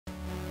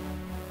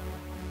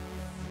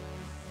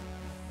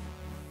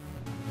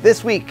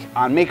This week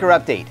on Maker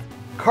Update,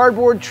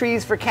 cardboard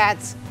trees for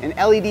cats, an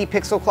LED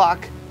pixel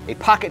clock, a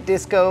pocket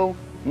disco,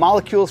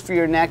 molecules for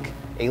your neck,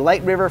 a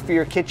light river for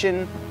your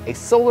kitchen, a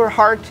solar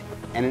heart,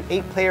 and an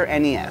 8-player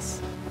NES.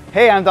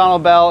 Hey, I'm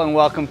Donald Bell and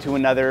welcome to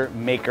another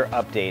Maker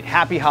Update.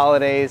 Happy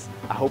holidays.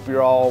 I hope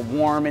you're all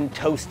warm and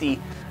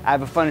toasty. I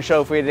have a fun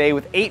show for you today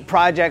with 8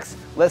 projects.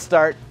 Let's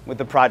start with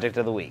the project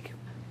of the week.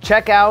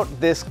 Check out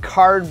this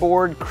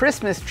cardboard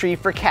Christmas tree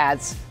for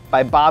cats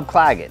by Bob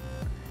Claggett.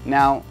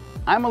 Now,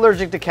 I'm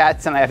allergic to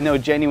cats and I have no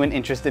genuine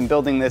interest in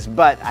building this,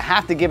 but I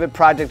have to give it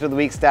project of the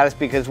week status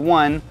because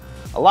 1,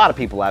 a lot of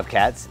people have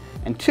cats,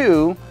 and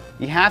 2,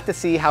 you have to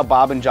see how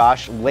Bob and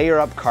Josh layer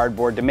up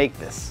cardboard to make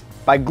this.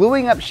 By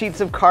gluing up sheets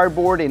of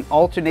cardboard in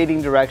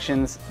alternating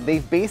directions,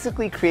 they've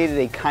basically created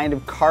a kind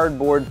of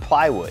cardboard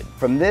plywood.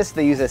 From this,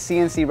 they use a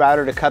CNC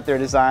router to cut their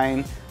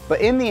design,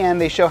 but in the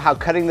end, they show how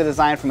cutting the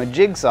design from a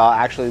jigsaw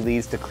actually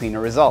leads to cleaner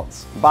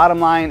results. Bottom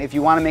line, if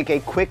you want to make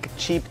a quick,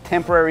 cheap,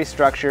 temporary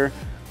structure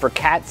for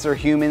cats or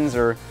humans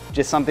or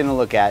just something to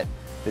look at,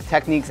 the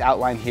techniques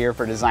outlined here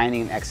for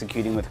designing and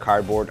executing with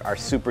cardboard are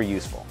super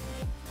useful.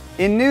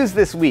 In news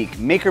this week,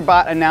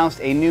 MakerBot announced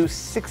a new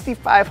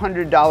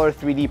 $6,500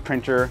 3D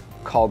printer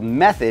called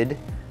Method.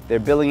 They're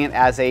billing it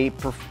as a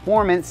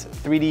performance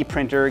 3D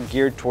printer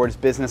geared towards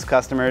business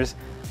customers.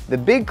 The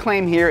big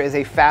claim here is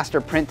a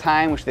faster print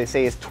time, which they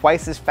say is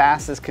twice as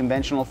fast as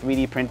conventional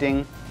 3D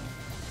printing.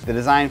 The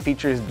design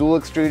features dual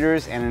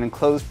extruders and an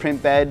enclosed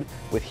print bed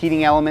with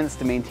heating elements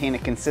to maintain a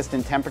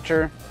consistent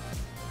temperature.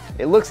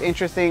 It looks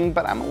interesting,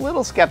 but I'm a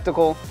little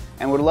skeptical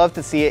and would love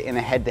to see it in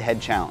a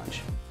head-to-head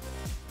challenge.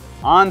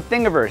 On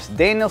Thingiverse,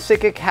 Daniel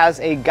Sikic has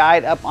a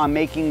guide up on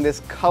making this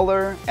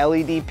color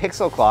LED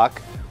pixel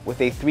clock with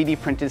a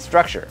 3D printed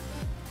structure.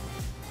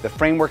 The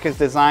framework is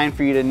designed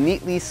for you to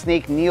neatly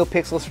snake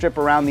NeoPixel strip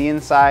around the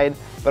inside,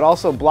 but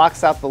also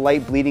blocks out the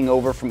light bleeding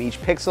over from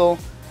each pixel.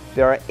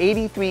 There are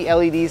 83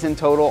 LEDs in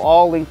total,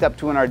 all linked up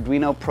to an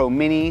Arduino Pro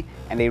Mini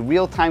and a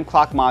real-time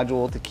clock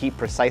module to keep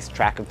precise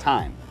track of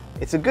time.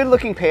 It's a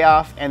good-looking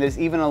payoff, and there's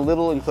even a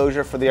little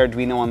enclosure for the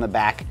Arduino on the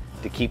back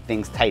to keep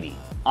things tidy.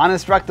 On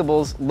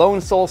Instructables,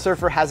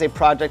 lonesoulsurfer has a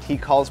project he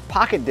calls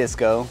Pocket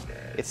Disco.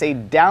 It's a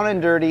down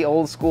and dirty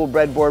old-school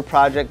breadboard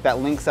project that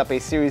links up a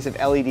series of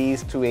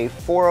LEDs to a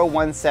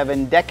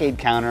 4017 decade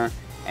counter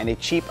and a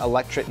cheap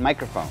electret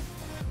microphone.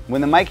 When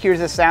the mic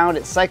hears a sound,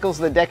 it cycles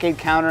the decade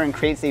counter and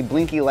creates a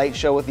blinky light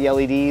show with the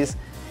LEDs.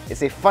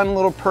 It's a fun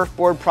little perf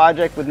board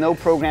project with no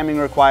programming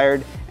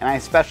required, and I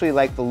especially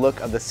like the look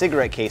of the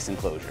cigarette case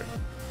enclosure.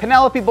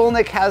 Penolopy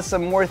Bulnick has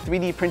some more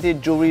 3D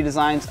printed jewelry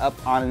designs up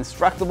on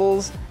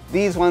Instructables.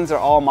 These ones are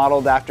all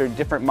modeled after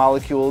different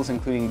molecules,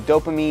 including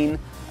dopamine,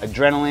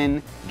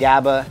 adrenaline,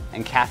 GABA,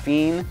 and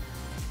caffeine.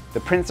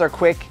 The prints are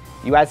quick.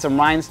 You add some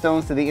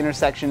rhinestones to the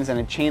intersections and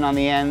a chain on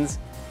the ends,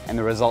 and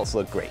the results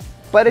look great.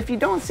 But if you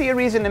don't see a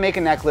reason to make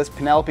a necklace,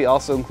 Penolopy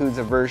also includes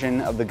a version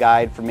of the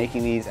guide for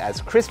making these as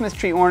Christmas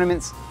tree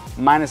ornaments,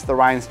 minus the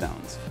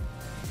rhinestones.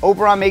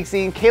 Over on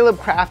MakeZine, Caleb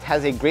Kraft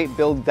has a great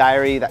build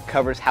diary that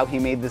covers how he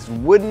made this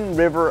wooden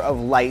river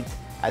of light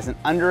as an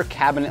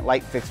under-cabinet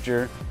light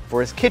fixture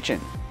for his kitchen.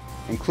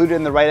 Included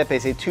in the write-up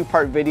is a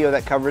 2-part video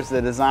that covers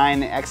the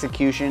design,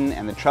 execution,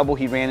 and the trouble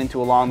he ran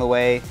into along the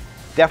way.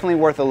 Definitely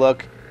worth a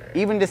look,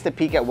 even just to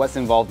peek at what's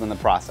involved in the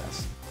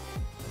process.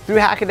 Through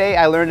Hackaday,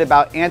 I learned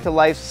about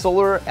Antilife's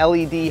solar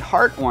LED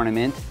heart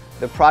ornament.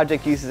 The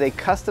project uses a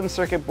custom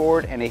circuit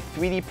board and a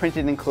 3D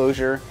printed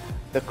enclosure.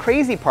 The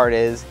crazy part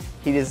is,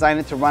 he designed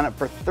it to run it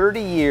for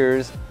 30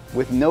 years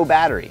with no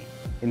battery.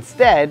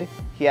 Instead,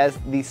 he has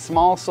the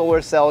small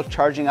solar cell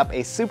charging up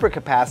a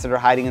supercapacitor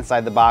hiding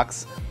inside the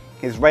box.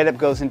 His write-up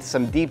goes into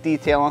some deep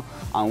detail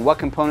on what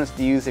components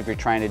to use if you're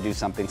trying to do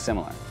something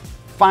similar.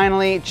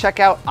 Finally, check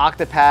out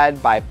Octopad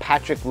by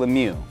Patrick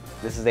Lemieux.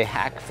 This is a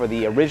hack for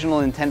the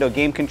original Nintendo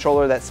game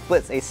controller that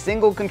splits a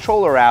single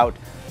controller out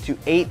to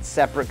 8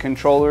 separate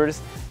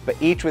controllers, but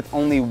each with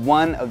only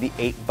one of the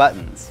 8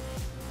 buttons.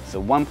 So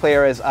one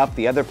player is up,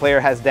 the other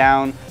player has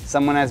down,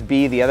 someone has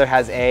B, the other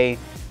has A.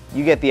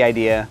 You get the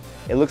idea.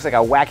 It looks like a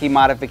wacky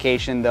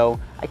modification, though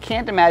I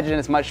can't imagine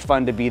it's much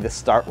fun to be the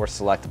start or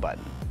select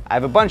button. I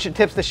have a bunch of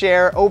tips to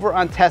share. Over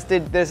on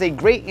Untested, there's a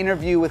great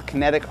interview with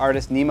Kinetic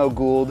artist Nemo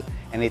Gould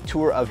and a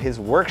tour of his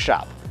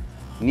workshop.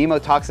 Nemo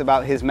talks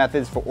about his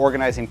methods for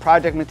organizing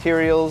project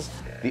materials,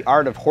 the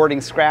art of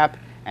hoarding scrap,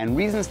 and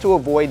reasons to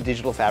avoid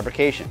digital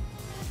fabrication.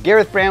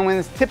 Gareth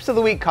Branwin's Tips of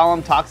the Week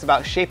column talks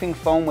about shaping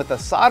foam with a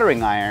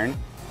soldering iron,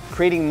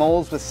 creating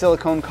molds with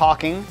silicone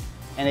caulking,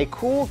 and a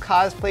cool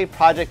cosplay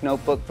project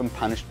notebook from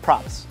Punished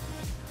Props.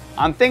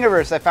 On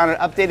Thingiverse, I found an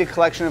updated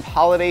collection of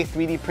holiday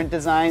 3D print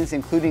designs,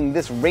 including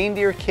this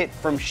reindeer kit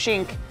from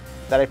Shink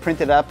that I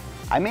printed up.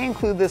 I may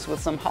include this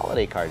with some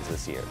holiday cards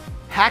this year.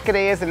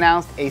 Hackaday has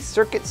announced a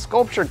circuit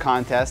sculpture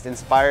contest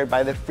inspired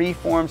by the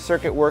freeform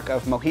circuit work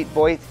of Mohit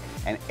Voigt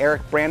and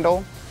Eric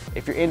Brandl.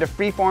 If you're into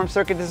freeform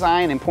circuit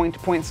design and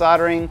point-to-point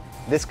soldering,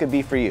 this could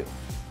be for you.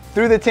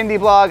 Through the Tindy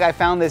blog, I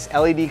found this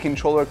LED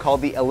controller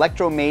called the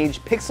ElectroMage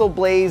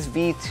Pixelblaze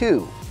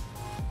V2.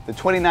 The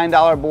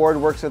 $29 board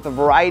works with a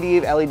variety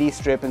of LED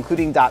strip,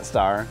 including dot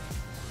star.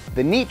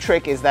 The neat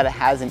trick is that it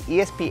has an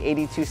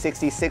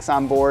ESP8266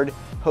 on board,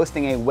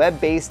 hosting a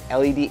web-based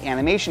LED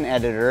animation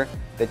editor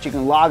that you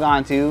can log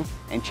onto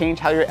and change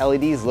how your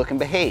LEDs look and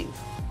behave.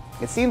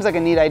 It seems like a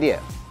neat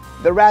idea.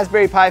 The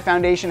Raspberry Pi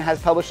Foundation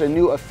has published a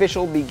new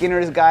official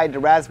beginner's guide to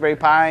Raspberry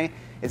Pi.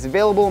 It's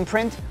available in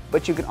print,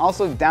 but you can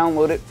also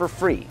download it for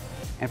free.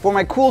 And for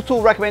my cool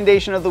tool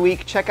recommendation of the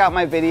week, check out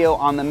my video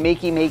on the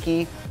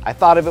Makey. I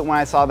thought of it when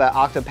I saw that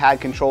Octopad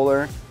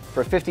controller.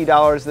 For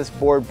 $50, this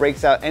board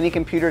breaks out any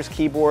computer's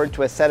keyboard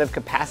to a set of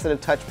capacitive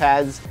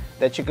touchpads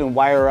that you can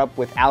wire up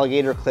with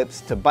alligator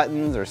clips to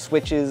buttons or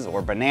switches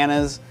or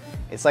bananas.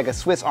 It's like a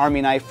Swiss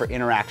Army knife for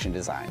interaction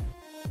design.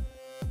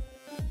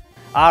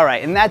 All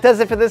right, and that does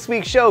it for this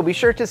week's show. Be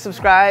sure to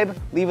subscribe,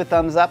 leave a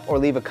thumbs up, or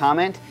leave a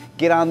comment.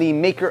 Get on the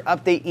Maker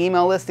Update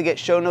email list to get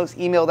show notes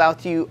emailed out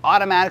to you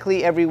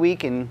automatically every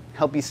week and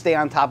help you stay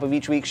on top of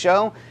each week's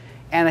show.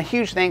 And a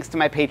huge thanks to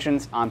my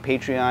patrons on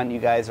Patreon. You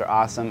guys are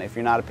awesome. If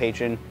you're not a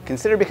patron,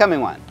 consider becoming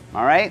one.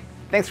 All right?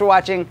 Thanks for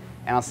watching,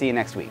 and I'll see you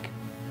next week.